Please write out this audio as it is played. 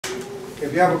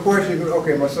If you have a question,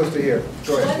 okay, my sister here.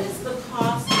 Go ahead. What is the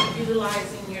cost of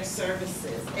utilizing your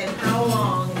services, and how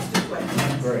long is the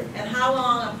question? Right. And how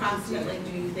long approximately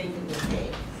do you think it will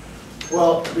take?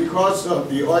 Well, because of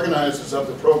the organizers of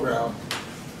the program,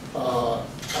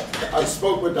 I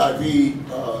spoke with Ivy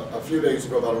a few days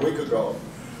ago, about a week ago.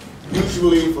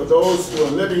 Usually for those who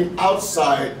are living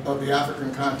outside of the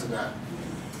African continent,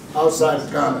 outside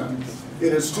of Ghana,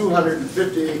 it is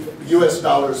 $250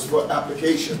 US for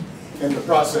application and the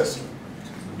processing.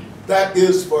 That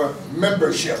is for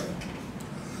membership.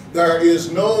 There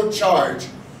is no charge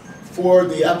for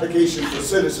the application for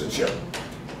citizenship.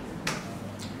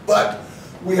 But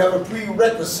we have a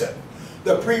prerequisite.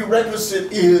 The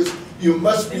prerequisite is you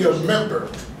must be a member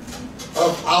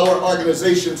of our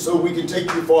organization so we can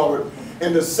take you forward.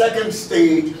 In the second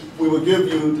stage, we will give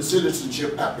you the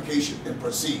citizenship application and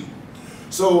proceed.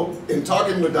 So in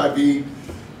talking with David,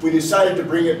 we decided to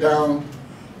bring it down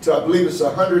to, I believe it's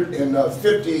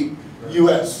 150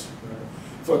 US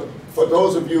for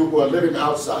those of you who are living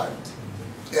outside.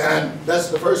 And that's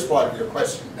the first part of your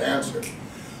question, the answer.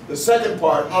 The second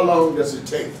part, how long does it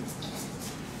take?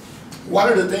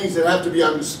 One of the things that have to be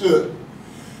understood,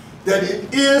 that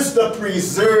it is the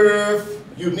preserve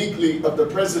uniquely of the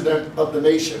president of the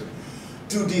nation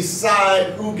to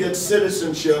decide who gets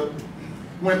citizenship,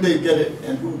 when they get it,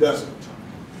 and who doesn't.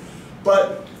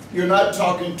 But you're not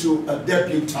talking to a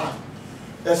debutante.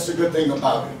 That's the good thing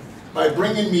about it. By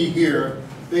bringing me here,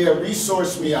 they have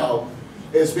resourced me out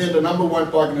as being the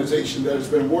 #1 organization that has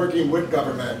been working with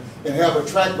government and have a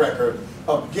track record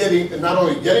of getting, and not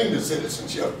only getting the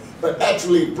citizenship, but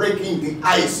actually breaking the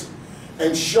ice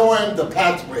and showing the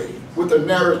pathway with a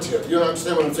narrative, you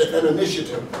understand what I'm saying, an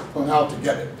initiative on how to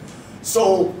get it.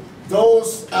 So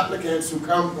those applicants who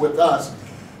come with us,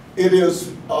 it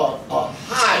is a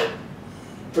high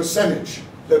percentage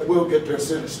that will get their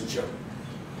citizenship.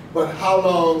 But how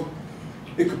long?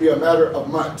 It could be a matter of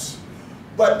months.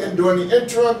 But during the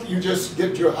interim, you just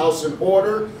get your house in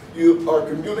order. You are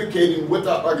communicating with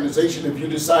our organization. If you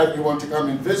decide you want to come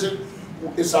and visit,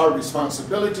 it's our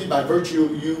responsibility, by virtue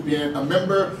of you being a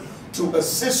member, to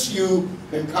assist you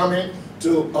in coming,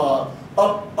 to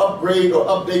upgrade or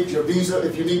update your visa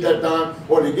if you need that done,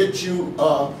 or to get you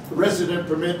a resident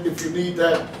permit if you need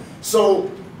that.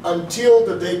 So until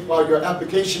the date while your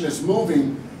application is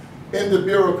moving in the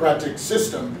bureaucratic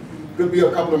system, could be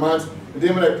a couple of months, and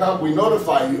then when it comes, we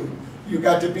notify you. You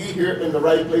got to be here in the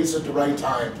right place at the right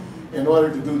time in order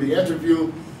to do the interview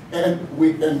and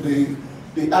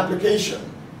the application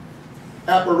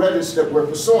apparatus that we're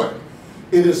pursuing.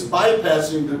 It is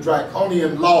bypassing the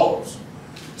draconian laws.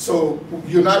 So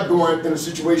you're not going in a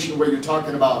situation where you're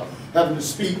talking about having to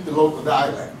speak the local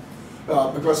dialect,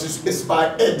 because it's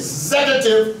by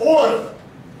executive order.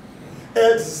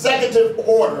 Executive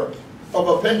order of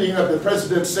appending of the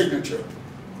president's signature.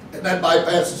 And that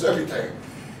bypasses everything.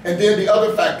 And then the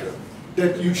other factor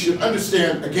that you should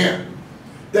understand again,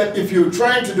 that if you're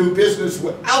trying to do business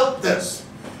without this,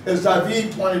 as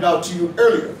David pointed out to you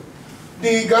earlier,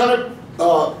 the Ghana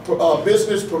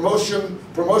Business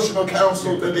Promotional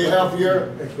Council that they have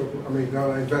here.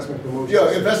 Ghana Investment Promotion.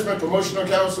 Yeah, Investment Promotional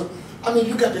Council. I mean,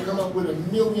 you got to come up with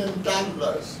 $1 million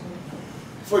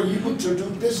for you to do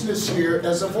business here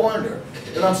as a foreigner.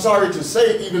 And I'm sorry to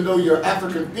say, even though you're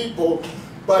African people,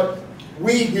 but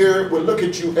we here would look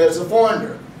at you as a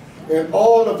foreigner. And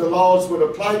all of the laws would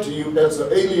apply to you as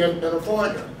an alien and a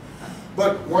foreigner.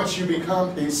 But once you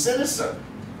become a citizen,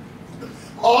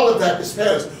 all of that is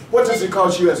passed. What does it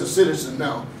cost you as a citizen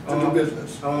now to do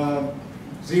business?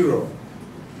 Zero.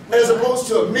 As opposed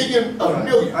to $1 million.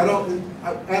 I don't.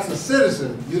 As a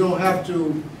citizen, you don't have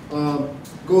to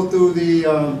go through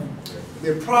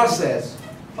the process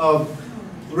of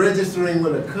registering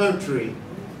with a country.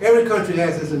 Every country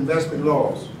has its investment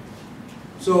laws.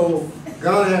 So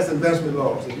Ghana has investment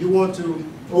laws. If you want to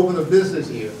open a business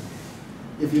here,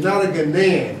 if you're not a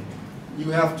Ghanaian,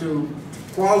 you have to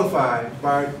qualify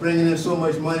by bringing in so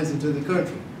much money into the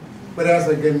country. But as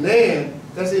a Ghanaian,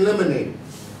 that's eliminated.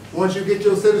 Once you get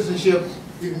your citizenship,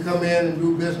 you can come in and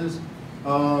do business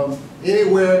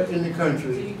anywhere in the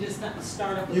country. So you just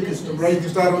start up a you business? You can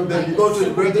start with business. You go to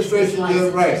the registration,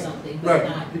 right.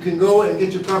 You can go and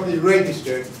get your company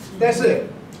registered. That's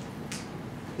it.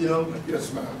 You know?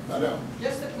 Yes, ma'am. Madam.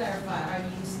 Just to clarify, are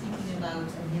you speaking about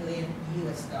 $1 million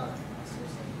US?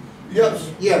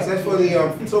 Yes. Yes, that's for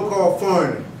the so-called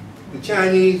foreigner. The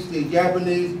Chinese, the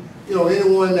Japanese, you know,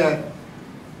 anyone that,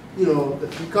 you know,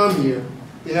 that come here,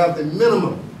 they have the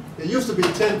minimum. It used to be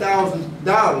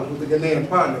 $10,000 with the Ghanaian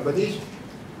partner, but each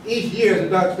year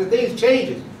the things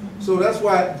changes. So that's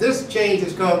why this change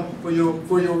has come for your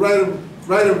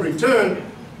right of return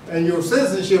and your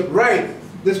citizenship right,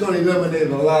 this is going to eliminate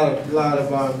a lot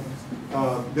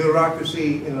of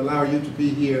bureaucracy and allow you to be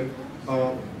here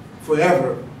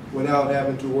forever without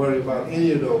having to worry about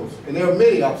any of those. And there are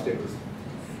many obstacles.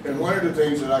 And one of the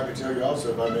things that I could tell you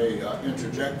also, if I may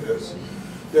interject this,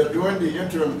 that during the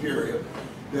interim period,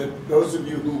 that those of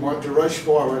you who want to rush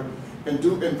forward and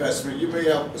do investment, you may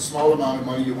have a small amount of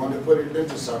money, you want to put it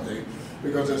into something,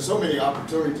 because there's so many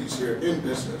opportunities here in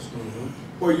business,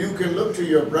 where you can look to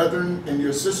your brethren and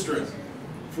your sisters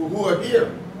who are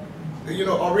here, you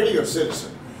know, already a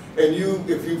citizen. And you,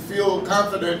 if you feel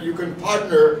confident, you can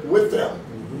partner with them,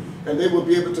 and they will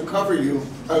be able to cover you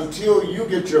until you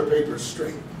get your papers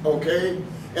straight, okay?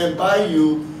 And by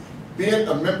you being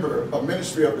a member of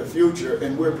Ministry of the Future,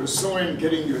 and we're pursuing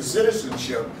getting your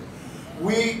citizenship,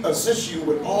 we assist you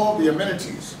with all the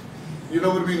amenities. You know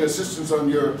what I mean? Assistance on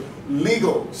your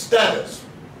legal status.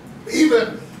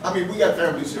 Even, I mean, we got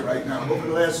families here right now. Over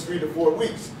the last 3 to 4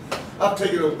 weeks, I've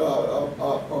taken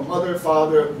a mother,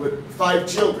 father with 5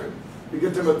 children to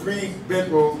get them a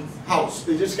 3-bedroom house.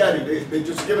 They just got it. They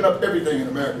just given up everything in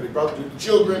America. They brought the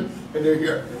children, and they're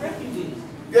here. The refugees.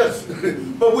 Yes,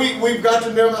 but we've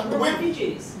gotten them. The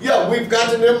refugees. Yeah, we've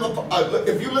gotten them.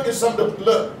 If you look at some of the,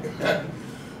 look,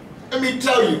 let me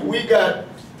tell you, we got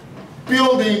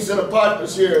buildings and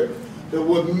apartments here that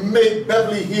would make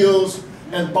Beverly Hills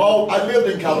and I lived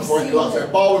in California,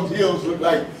 Baldwin Hills look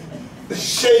like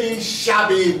shady,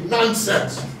 shabby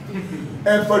nonsense.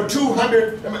 And for 2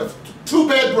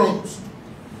 bedrooms,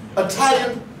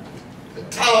 Italian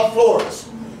tile floors,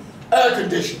 air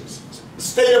conditions,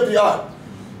 state of the art,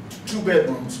 2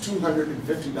 bedrooms,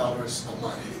 $250 a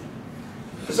month.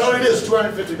 That's all it is,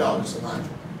 $250 a month.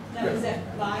 Now, is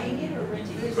that buying it or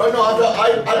renting it? No,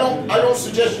 I don't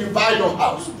suggest you buy no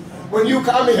house. When you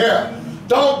come here,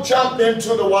 don't jump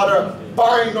into the water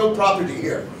buying no property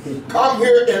here. Come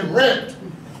here and rent.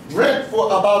 Rent for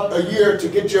about a year to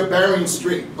get your bearings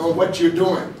straight on what you're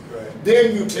doing. Right.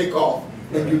 Then you take off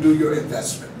and you do your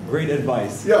investment. Great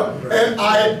advice. Yeah, and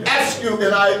I ask you,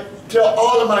 and I tell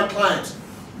all of my clients,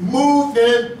 move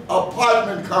in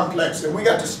apartment complex, and we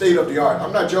got the state of the art.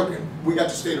 I'm not joking. We got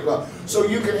the state of the art. So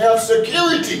you can have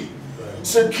security.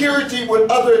 Security with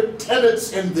other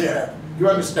tenants in there. You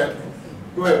understand me?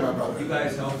 Go ahead, my brother. You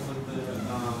guys help with the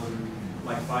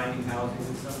like finding housing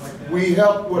and stuff like that? We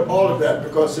help with all of that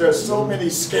because there are so many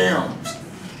scams.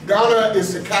 Ghana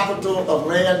is the capital of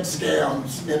land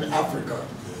scams in Africa.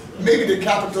 Maybe the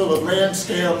capital of land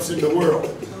scams in the world.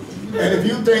 And if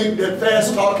you think that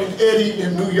fast-talking Eddie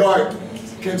in New York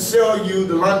can sell you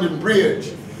the London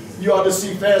Bridge, you ought to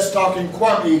see fast-talking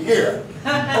Kwame here.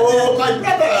 Oh, my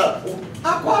brother!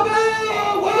 Kwame!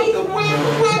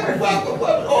 Welcome.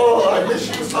 Oh, I miss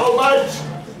you so much.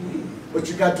 But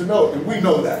you got to know, and we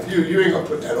know that. You ain't gonna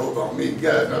put that over on me.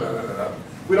 Yeah, no.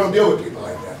 We don't deal with people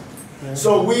like that.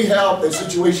 So we have a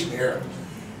situation here,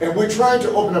 and we're trying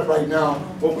to open up right now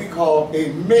what we call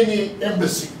a mini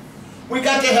embassy. We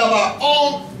got to have our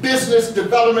own business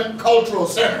development cultural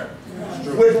center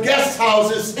with guest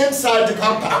houses inside the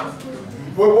compound.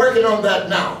 We're working on that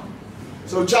now.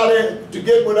 So Charlie, to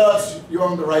get with us, you're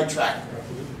on the right track.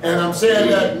 And I'm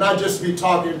saying that not just me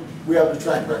talking, we have the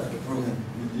track record to prove it.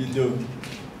 You do.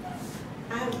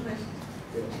 I have a question.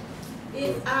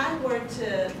 If I were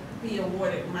to be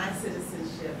awarded my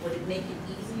citizenship, would it make it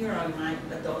easier on my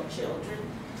adult children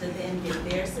to then get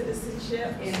their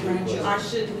citizenship? Or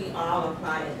should we all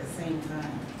apply at the same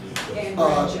time?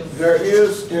 There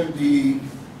is in the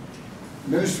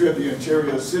Ministry of the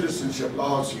Interior citizenship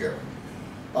laws here.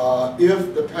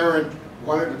 If the parent,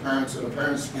 one of the parents or the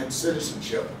parents get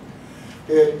citizenship,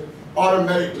 it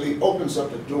automatically opens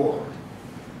up the door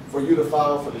for you to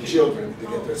file for the children to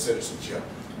get their citizenship.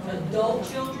 Adult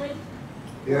children?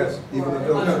 Yes, even or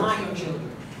adult. minor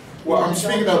children? Well, I'm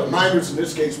speaking of minors in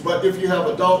this case, but if you have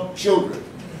adult children,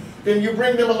 then you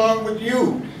bring them along with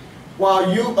you.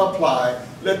 While you apply,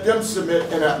 let them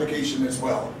submit an application as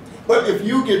well. But if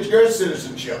you get your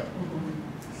citizenship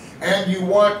and you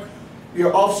want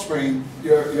your offspring,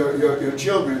 your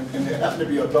children, and they happen to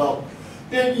be adult,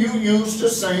 then you use the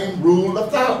same rule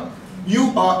of thumb.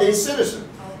 You are a citizen,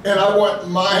 and I want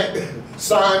my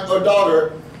son or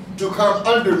daughter to come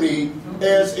under me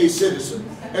as a citizen,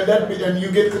 and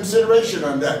you get consideration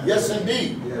on that. Yes,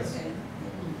 indeed. Yes.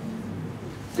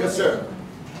 Yes, sir.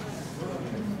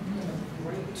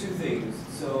 Two things.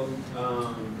 So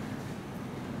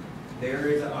there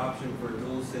is an option for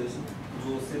dual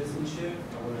citizenship.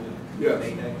 I want to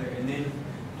make that clear. And then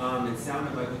it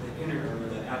sounded like with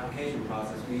the application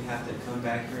process, we have to come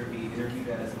back here and be interviewed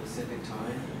at a specific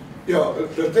time. Yeah,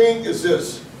 the thing is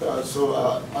this,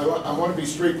 I want to be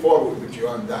straightforward with you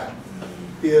on that,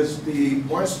 is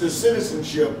once the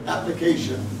citizenship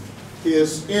application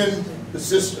is in the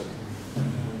system,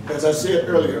 as I said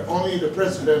earlier, only the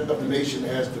president of the nation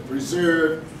has to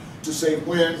preserve to say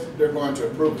when they're going to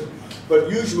approve it. But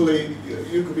usually,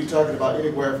 you could be talking about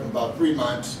anywhere from about 3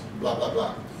 months, blah, blah,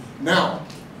 blah. Now,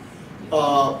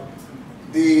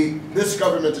 this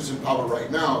government is in power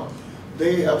right now.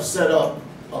 They have set up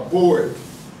a board,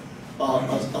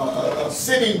 a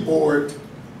sitting board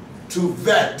to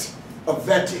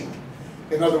vetting.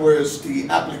 In other words, the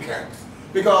applicant.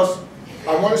 Because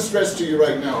I want to stress to you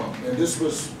right now, and this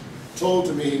was told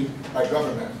to me by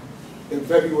government in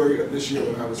February of this year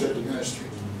when I was at the ministry.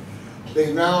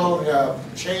 They now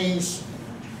have changed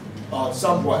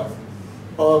somewhat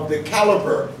of the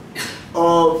caliber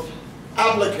of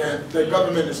applicant that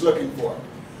government is looking for.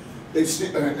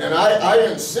 And I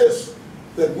insist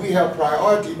that we have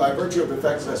priority by virtue of the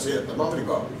fact, as I said a moment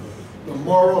ago, the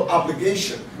moral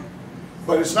obligation.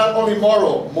 But it's not only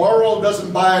moral. Moral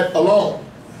doesn't buy it alone.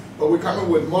 But we're coming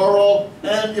with moral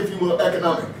and, if you will,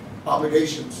 economic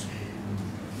obligations.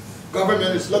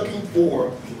 Government is looking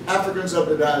for Africans of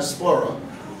the diaspora,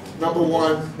 number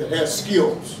one, that has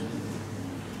skills.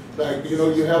 Like, you know,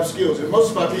 you have skills. And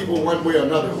most of our people, one way or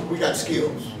another, we got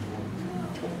skills.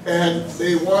 And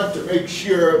they want to make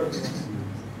sure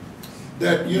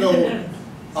that,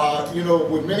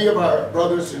 with many of our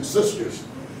brothers and sisters,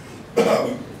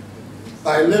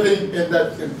 by living in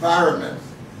that environment,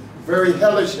 very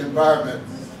hellish environment,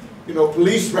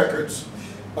 police records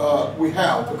we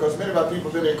have, because many of our people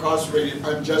have been incarcerated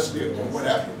unjustly or what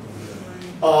have you.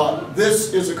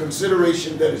 This is a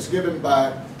consideration that is given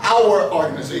by our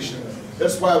organization.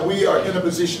 That's why we are in a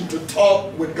position to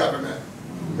talk with government.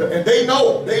 And they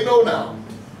know now,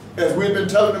 as we've been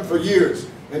telling them for years.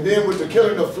 And then with the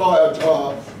killing of Floyd,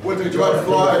 with George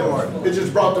Floyd, it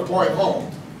just brought the point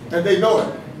home. And they know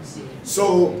it.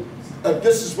 So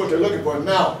this is what they're looking for.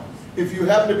 Now, if you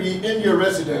happen to be in your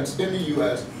residence in the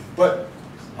U.S., but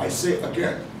I say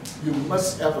again, you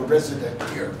must have a resident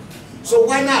here. So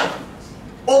why not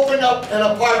open up an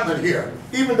apartment here,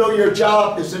 even though your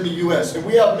job is in the U.S.? And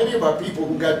we have many of our people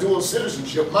who got dual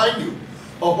citizenship, mind you,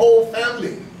 a whole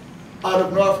family out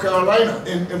of North Carolina.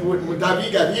 And when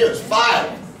David got here, it's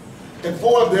 5. And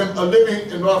 4 of them are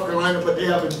living in North Carolina, but they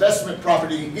have investment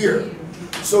property here.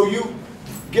 So you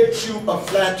get you a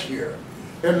flat here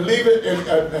and leave it,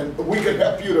 and we can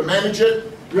help you to manage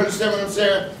it. You understand what I'm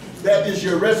saying? That is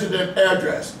your resident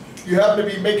address. You happen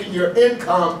to be making your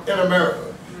income in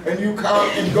America, and you come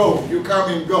and go, you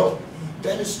come and go.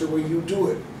 That is the way you do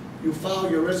it. You file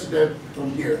your resident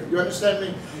from here. You understand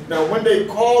me? Now, when they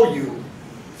call you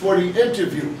for the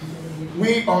interview,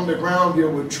 we on the ground here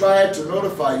will try to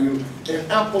notify you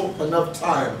in ample enough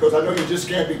time, because I know you just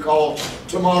can't be called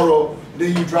tomorrow,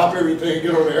 then you drop everything,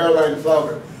 get on the airline and fly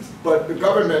over. But the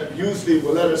government usually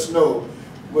will let us know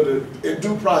with a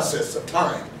due process of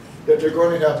time that they're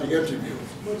going to have the interview.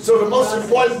 So the most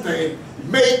important thing,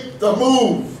 make the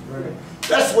move. Right.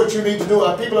 That's what you need to do.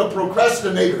 Our people are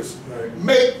procrastinators. Right.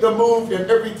 Make the move and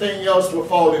everything else will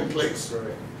fall in place.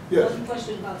 Right. Yes. One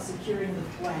question about securing the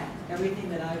flat. Everything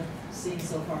that I've seen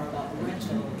so far about the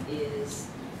rental is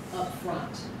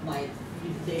upfront, like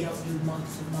they don't do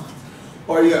month to month.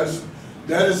 Oh yes,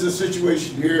 that is the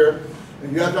situation here,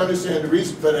 and you have to understand the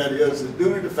reason for that is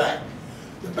due to the fact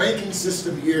the banking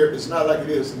system here is not like it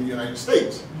is in the United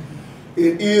States.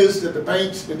 It is that the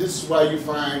banks, and this is why you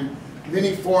find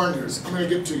many foreigners, I'm going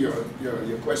to get to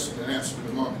your question and answer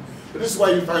in a moment, but this is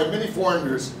why you find many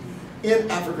foreigners in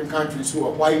African countries who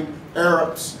are white,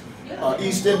 Arabs,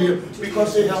 East India,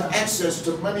 because they have access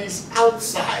to monies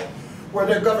outside where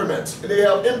their governments, and they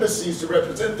have embassies to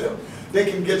represent them. They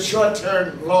can get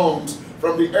short-term loans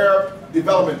from the Arab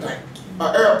Development Bank,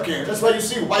 Arab can. That's why you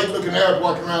see white-looking Arab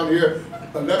walking around here,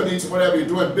 Lebanese or whatever, you're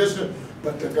doing business,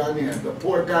 but the Ghanaian, the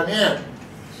poor Ghanaian,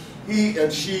 he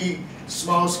and she,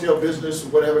 small-scale business or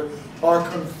whatever, are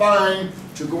confined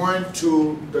to going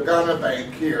to the Ghana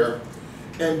bank here,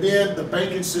 and then the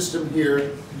banking system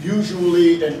here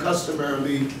usually and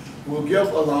customarily will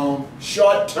give a loan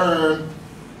short-term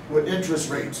with interest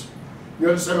rates. You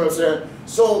understand what I'm saying?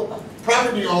 So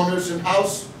property owners and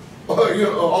house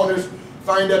owners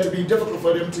find that to be difficult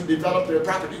for them to develop their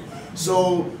property.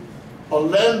 So a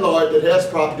landlord that has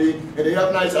property and they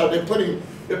have nice out, they're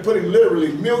putting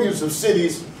literally millions of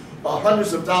cities,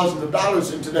 hundreds of thousands of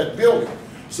dollars into that building.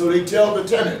 So they tell the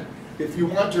tenant, if you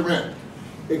want to rent,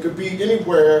 it could be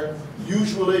anywhere,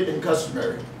 usually and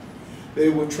customary. They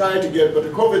will try to get, but the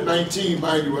COVID-19,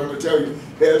 mind you, what I'm going to tell you,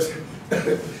 has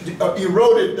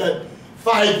eroded that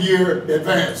 5-year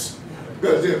advance.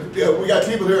 Because we got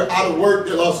people here out of work,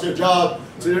 they lost their job,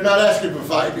 so they're not asking for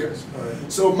 5 years.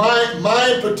 Right. So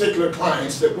my particular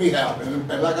clients that we have, and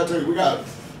like I tell you, we got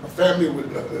a family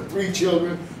with 3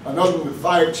 children, another one with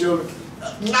 5 children,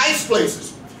 nice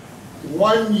places.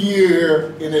 1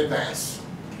 year in advance,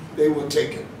 they will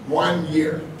take it. 1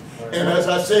 year. And as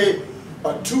I say,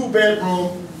 a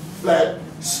 2-bedroom flat,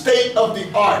 state of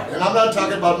the art. And I'm not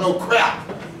talking about no crap.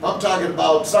 I'm talking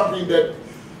about something that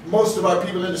most of our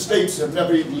people in the States have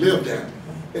never even lived in.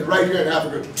 And right here in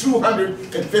Africa,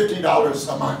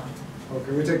 $250 a month.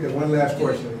 Okay, we take the one last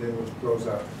question and then we'll close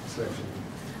out the section.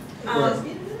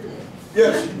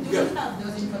 Yes, Do you yes. have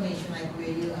those information, like where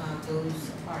you, those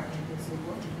apartments and so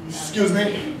forth? Do you have Excuse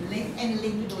me? Any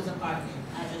link to those apartments,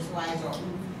 address-wise, or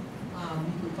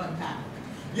you could contact?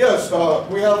 Yes,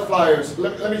 we have flyers.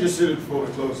 Let me just say it before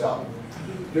we close out.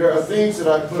 There are things that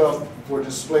I put up for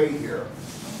display here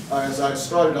as I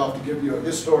started off to give you a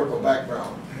historical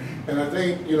background. And I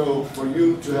think, you know, for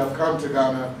you to have come to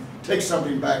Ghana, take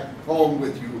something back home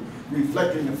with you,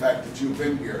 reflecting the fact that you've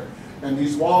been here. And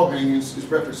these wall hangings is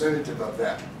representative of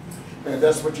that. And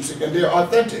that's what you see. And they're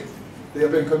authentic. They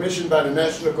have been commissioned by the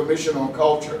National Commission on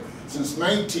Culture since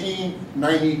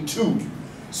 1992.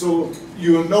 So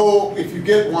you'll know, if you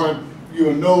get one,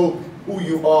 you'll know who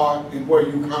you are and where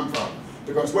you come from.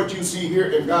 Because what you see here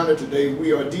in Ghana today,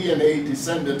 we are DNA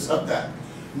descendants of that.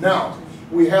 Now,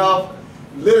 we have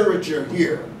literature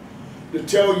here to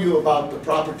tell you about the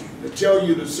property, to tell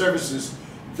you the services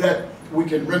that we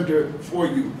can render for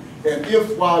you. And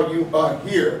if while you are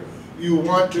here, you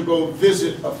want to go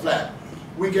visit a flat,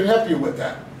 we can help you with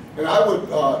that. And I would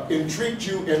entreat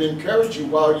you and encourage you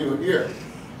while you're here.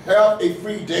 Have a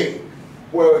free day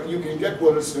where you can get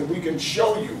with us and we can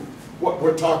show you what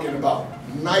we're talking about.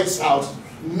 Nice house,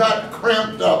 not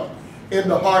cramped up in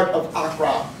the heart of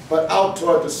Accra, but out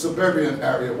toward the suburban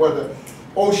area where the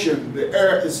ocean, the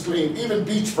air is clean, even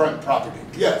beachfront property.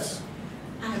 Yes.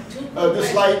 I have 2 quick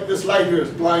This questions. light here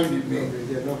is blinding me. Okay,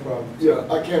 yeah, no problem. Yeah,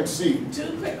 I can't see.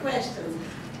 2 quick questions.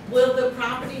 Will the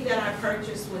property that I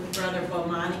purchased with Brother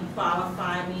Bomani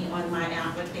qualify me on my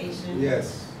application?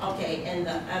 Yes, Okay, and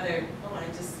the other, I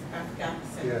forgot the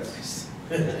second Yes.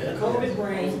 question. COVID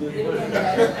brain.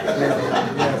 yes,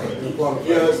 qualify.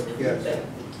 Yes. Yes.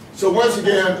 So once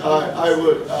again, I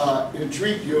would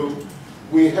entreat you,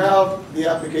 we have the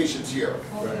applications here.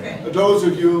 Okay. Those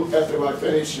of you, after I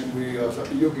finish, and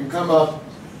you can come up,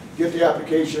 get the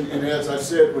application, and as I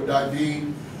said with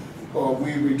David,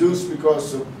 we reduced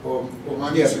because of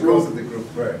money. Yes, the growth of the group,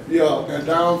 right. Yeah, and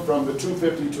down from the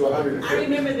 250 to 150. I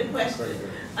remember the question.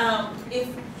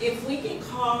 If we get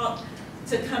called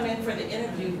to come in for the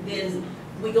interview, then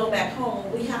we go back home,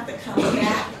 we have to come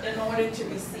back in order to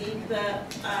receive the,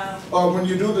 When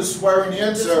you do the swearing in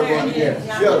the swearing ceremony. in. yes.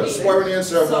 You have Yeah, to the be there. swearing in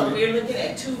So ceremony. we're looking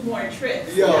at 2 more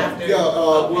trips Yeah, after. yeah,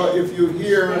 well, Okay. if you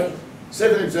hear,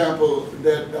 say for example,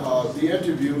 that the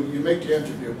interview, you make the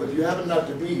interview, but you happen not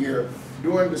to be here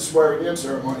during the swearing in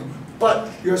ceremony, but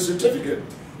your certificate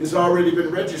has already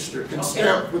been registered and Okay.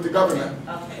 stamped with the government.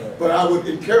 Okay. But I would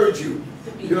encourage you,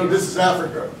 To be you know, here. this is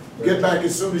Africa. Get back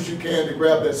as soon as you can to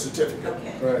grab that certificate.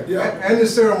 Okay. Right. Yeah. And the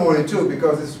ceremony too,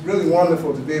 because it's really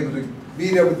wonderful to be able to be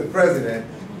there with the president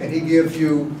and he gives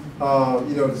you,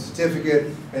 you know, the certificate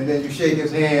and then you shake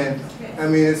his hand. Okay. I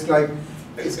mean, it's like,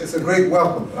 it's a great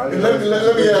welcome. And let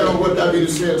me add on what David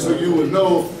said so you would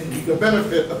know the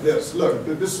benefit of this. Look,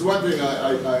 this is one thing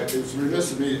it's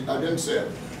remiss of me, I didn't say it.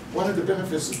 One of the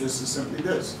benefits of this is simply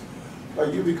this. By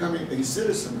you becoming a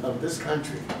citizen of this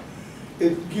country,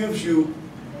 it gives you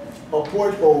a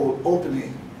porthole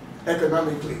opening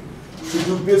economically to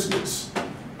do business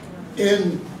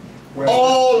in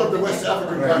all of the West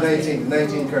African Right, countries.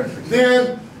 19 countries.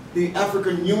 Then the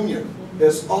African Union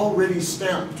has already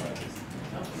stamped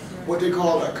what they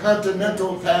call a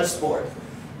continental passport.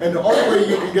 And the only way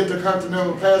you can get the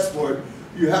continental passport,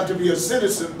 you have to be a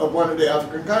citizen of one of the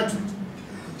African countries.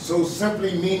 So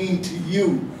simply meaning to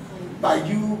you, by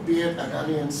you being a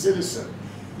Ghanaian citizen,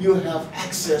 you have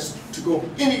access to go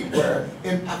anywhere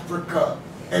in Africa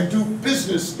and do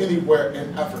business anywhere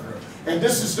in Africa. And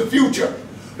this is the future.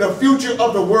 The future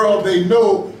of the world they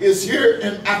know is here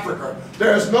in Africa.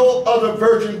 There is no other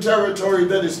virgin territory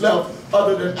that is left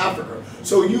other than Africa.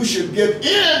 So you should get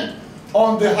in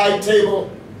on the high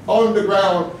table, on the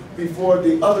ground, before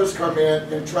the others come in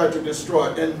and try to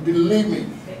destroy it. And believe me,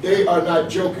 they are not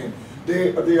joking.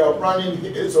 They are running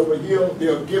heads over heels. They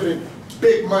are giving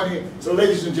big money. So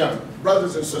ladies and gentlemen,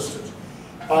 brothers and sisters,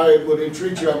 I would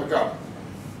entreat you, Amaka,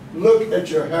 look at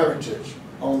your heritage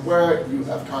on where you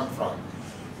have come from.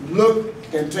 look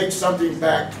and take something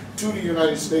back to the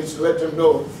United States to let them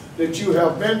know that you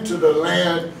have been to the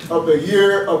land of the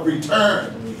year of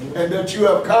return, and that you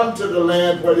have come to the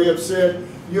land where they have said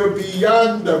you're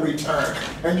beyond the return,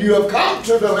 and you have come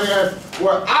to the land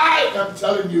where I am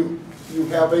telling you you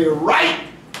have a right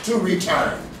to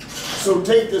return. So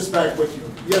take this back with you.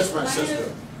 Yes, my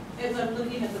sister. As I'm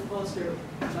looking at the poster,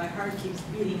 my heart keeps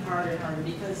beating harder and harder,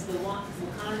 because the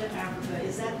Wakanda Africa,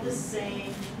 is that the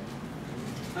same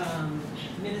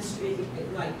ministry,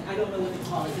 like, I don't know what to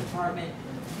call it, department,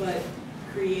 but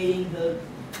creating the,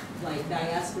 like,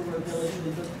 diaspora village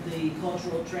with the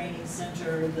cultural training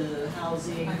center, the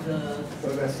housing, the...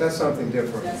 So that's something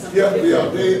different. That's something Yeah,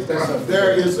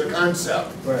 there is a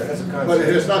concept. Right, that's a concept. But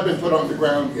it has not been put on the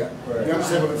ground yet. Right. You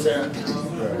understand what I'm saying?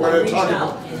 Right. What they're talking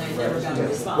about. And I never got a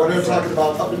response. What they're talking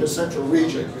about up in the central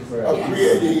region of Yes.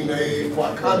 creating a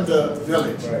Wakanda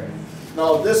village. Right.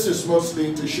 Now, this is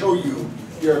mostly to show you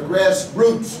your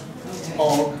grassroots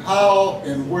on how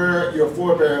and where your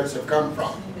forebears have come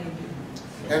from.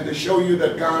 And to show you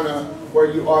that Ghana, where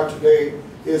you are today,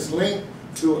 is linked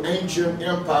to ancient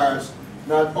empires,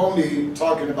 not only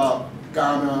talking about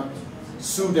Ghana,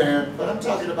 Sudan, but I'm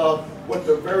talking about what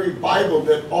the very Bible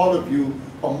that all of you,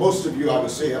 or most of you I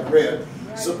would say, have read,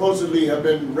 supposedly have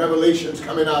been revelations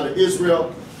coming out of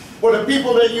Israel. Well, the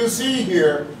people that you see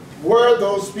here were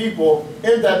those people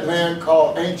in that land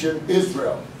called ancient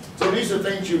Israel. So these are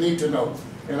things you need to know.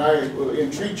 And I will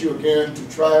entreat you again to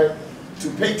try to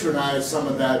patronize some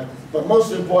of that, but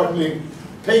most importantly,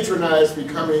 patronize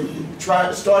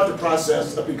start the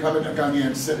process of becoming a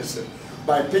Ghanaian citizen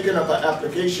by picking up an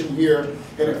application here.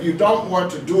 And if you don't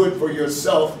want to do it for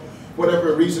yourself,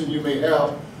 whatever reason you may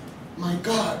have, my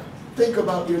God, think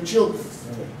about your children.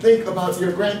 Think about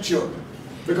your grandchildren,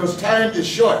 because time is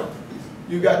short.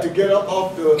 You got to get up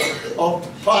off the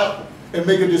pot and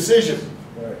make a decision.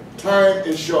 Time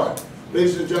is short.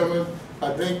 Ladies and gentlemen,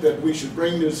 I think that we should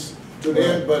bring this to the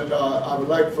end, but I would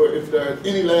like for, if there are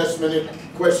any last minute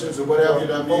questions or whatever, you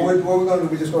know what I mean? What we're going to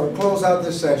do, we're just going to close out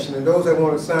this session, and those that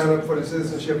want to sign up for the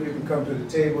citizenship, you can come to the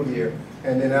table here,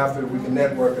 and then after we can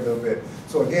network a little bit.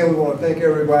 So again, we want to thank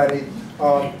everybody.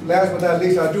 Last but not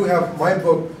least, I do have my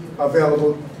book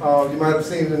available. You might have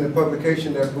seen it in the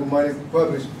publication that Blue Money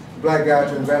published, Black Guide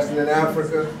to Investing in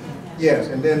Africa. Yes,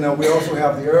 and then we also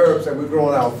have the herbs that we grow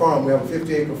on our farm. We have a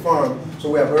 50-acre farm, so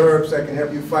we have herbs that can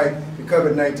help you fight the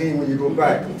COVID-19 when you go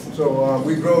back. So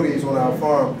we grow these on our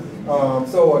farm.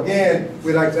 So again,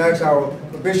 we'd like to ask our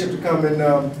bishop to come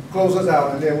and close us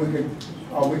out, and then we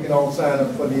can all sign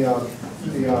up for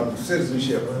the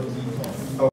citizenship.